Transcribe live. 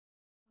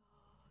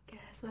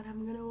what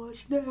I'm gonna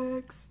watch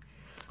next.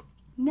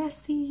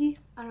 Nessie,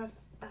 I don't know if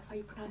that's how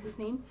you pronounce his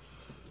name.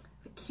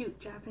 The cute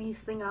Japanese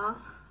singer.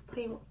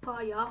 Playing with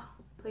fire.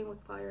 Playing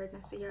with fire,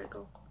 Nessie, here I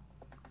go.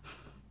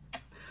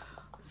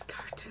 This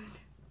cartoon.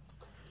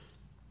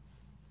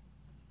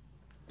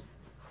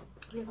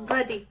 I'm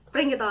ready,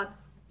 bring it on.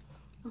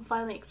 I'm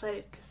finally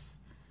excited because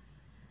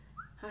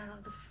I don't know,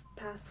 the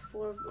past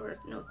 2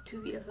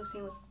 videos I've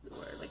seen were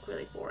like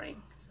really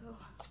boring, so.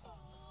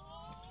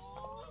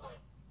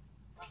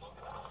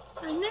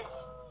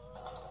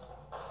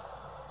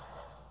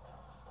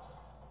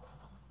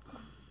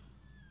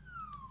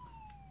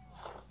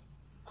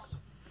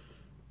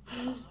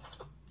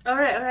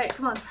 Alright,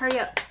 come on, hurry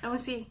up. I wanna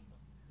see.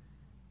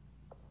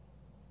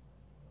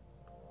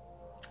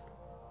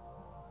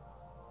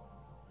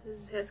 This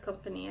is his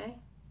company, eh?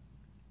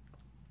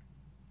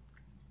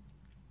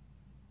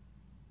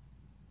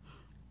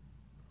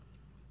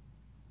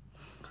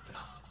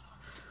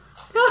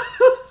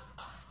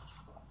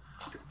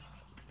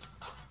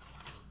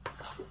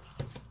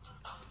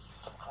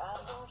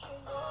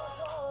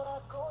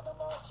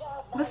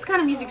 This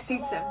kind of music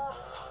suits him.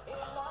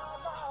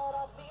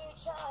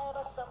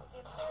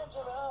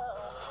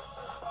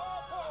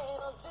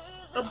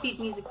 Upbeat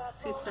music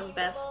suits him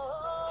best.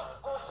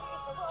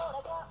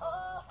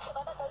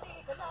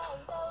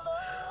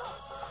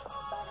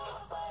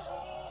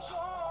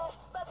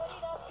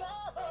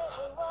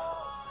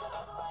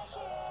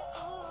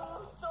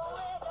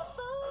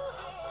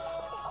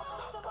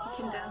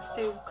 He can dance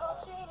too.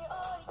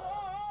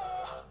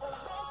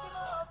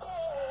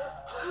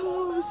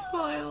 Oh, his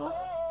smile.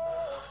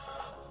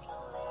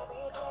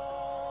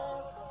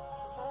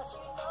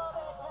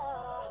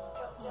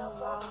 Oh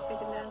wow, he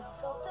can dance.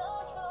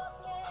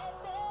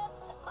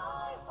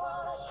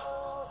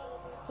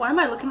 Why am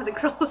I looking at the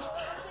girls?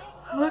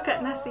 Look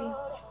at Nessie.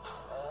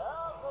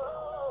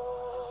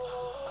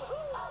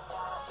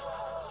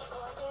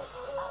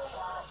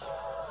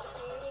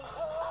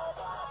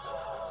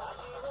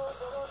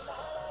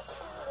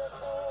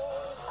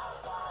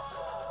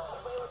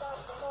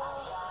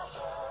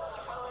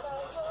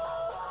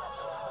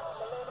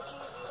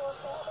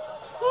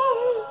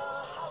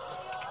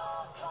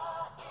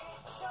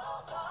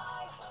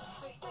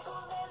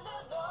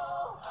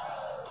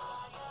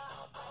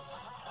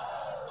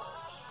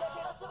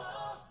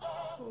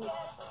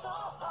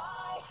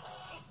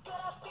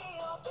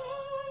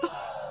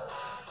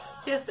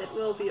 Yes, it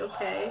will be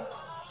okay.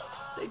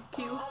 Thank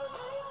you.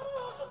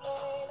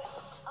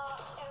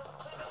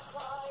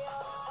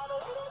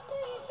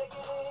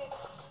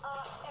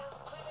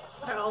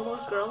 Are all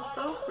those girls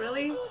though?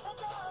 Really?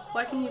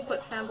 Why can't you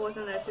put fanboys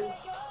in there too?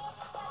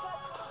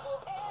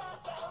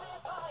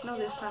 No,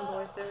 there's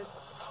fanboys. There's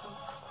some.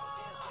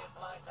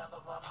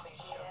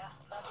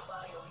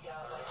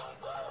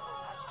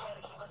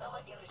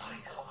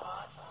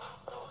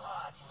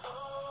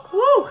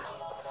 Woo!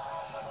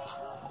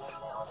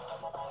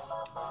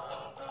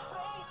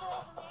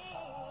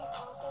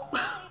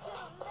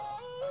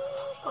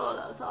 Oh,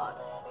 that was hot.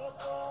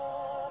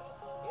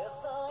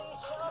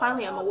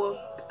 Finally, I'm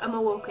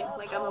awoken.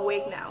 Like, I'm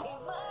awake now.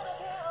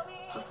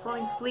 I was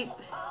falling asleep.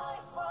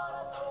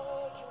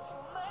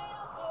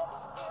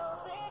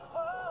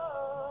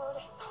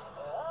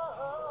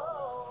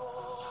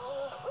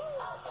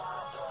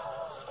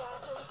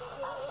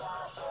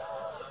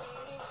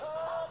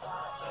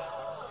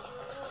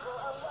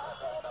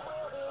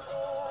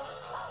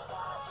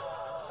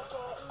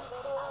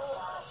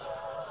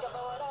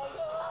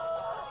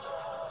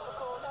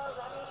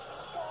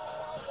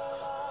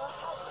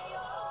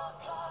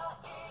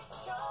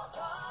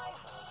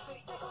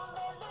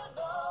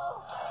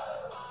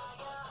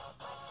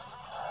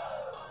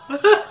 I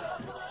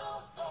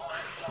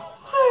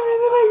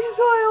really like his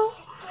smile.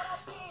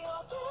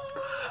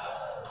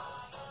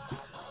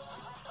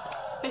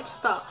 Bitch,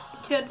 stop.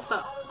 Kid,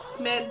 stop.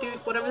 Man, dude,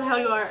 whatever the hell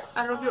you are.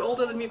 I don't know if you're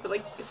older than me, but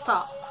like,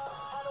 stop.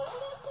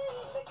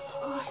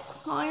 Oh, his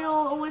smile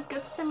always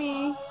gets to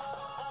me.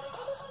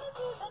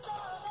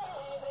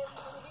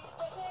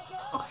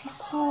 Oh, he's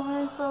so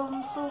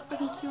handsome, so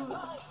freaking cute.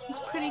 He's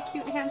pretty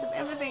cute, handsome,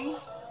 everything.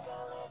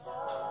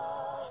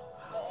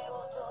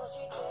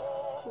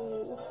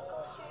 Ooh.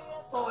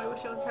 Oh, I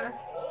wish it was her.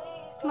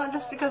 Not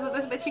just because of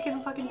this, but she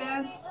can fucking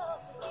dance.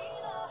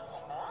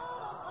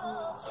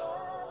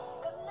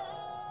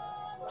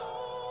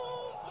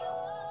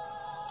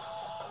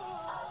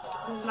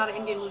 This is not an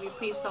Indian movie,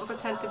 please don't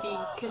pretend to be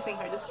kissing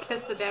her. Just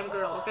kiss the damn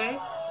girl, okay?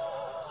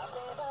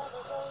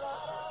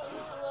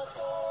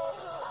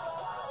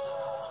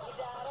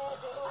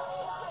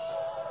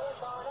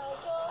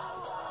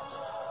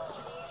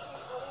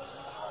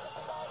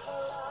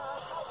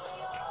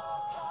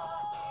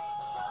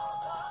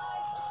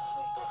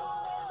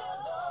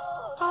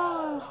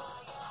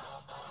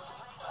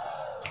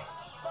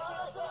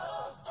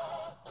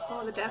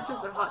 Oh, the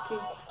dancers are hot too.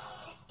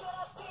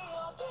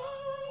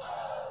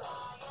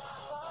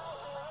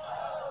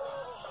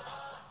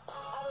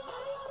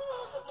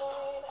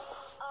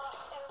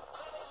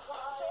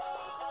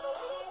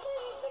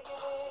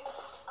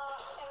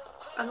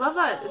 I love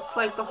that it's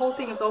like the whole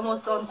thing is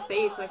almost on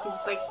stage, like he's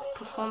like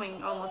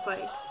performing almost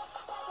like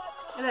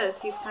it is.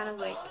 He's kind of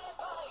like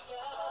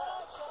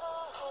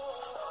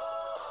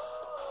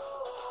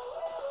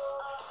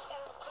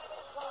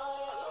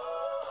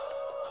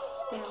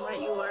damn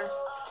right you are.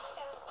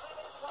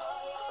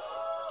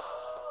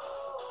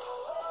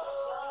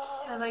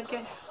 I like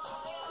it.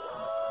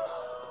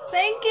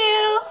 Thank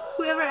you!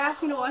 Whoever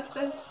asked me to watch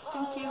this,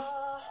 thank you.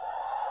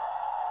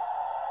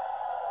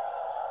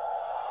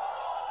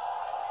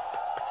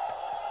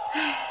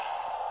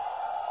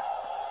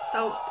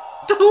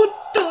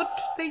 Don't,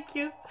 thank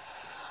you.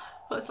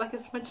 Well, it's like a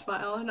smudge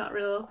smile, not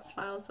real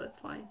smile, so it's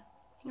fine.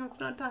 No, it's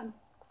not done.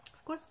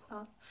 Of course it's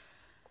not.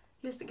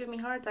 He has to give me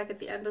a heart attack at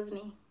the end, doesn't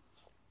he?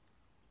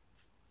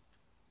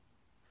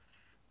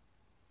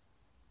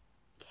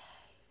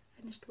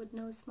 Finished with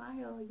no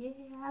smile,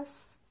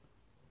 yes.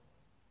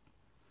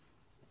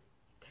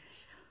 Okay,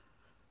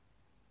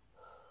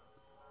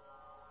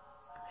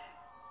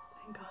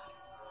 thank God.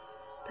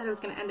 Thought I was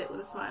gonna end it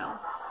with a smile.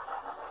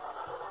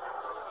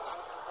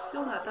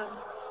 Still not done.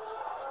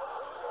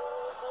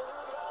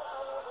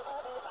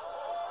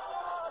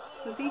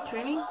 Was he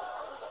training?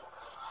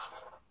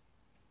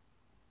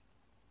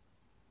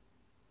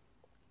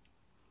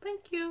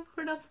 Thank you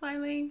for not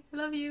smiling. I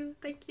love you.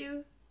 Thank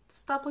you.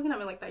 Stop looking at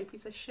me like that, you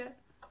piece of shit.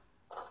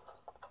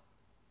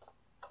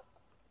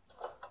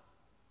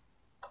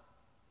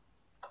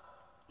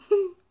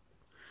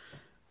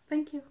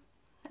 Thank you.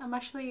 I'm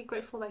actually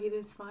grateful that he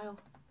didn't smile.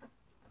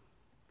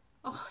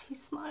 Oh, he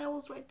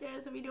smiles right there.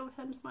 There's a video of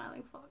him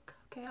smiling. Fuck.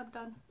 Okay, I'm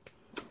done.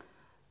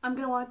 I'm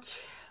gonna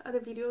watch other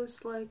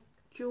videos like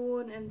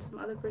June and some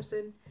other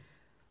person.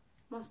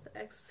 Monster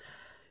X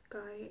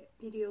guy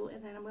video,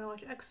 and then I'm gonna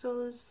watch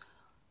EXO's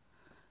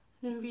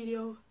new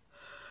video.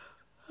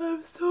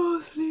 I'm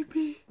so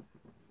sleepy.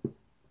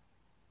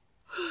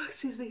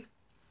 Excuse me.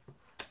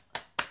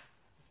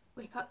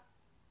 Wake up.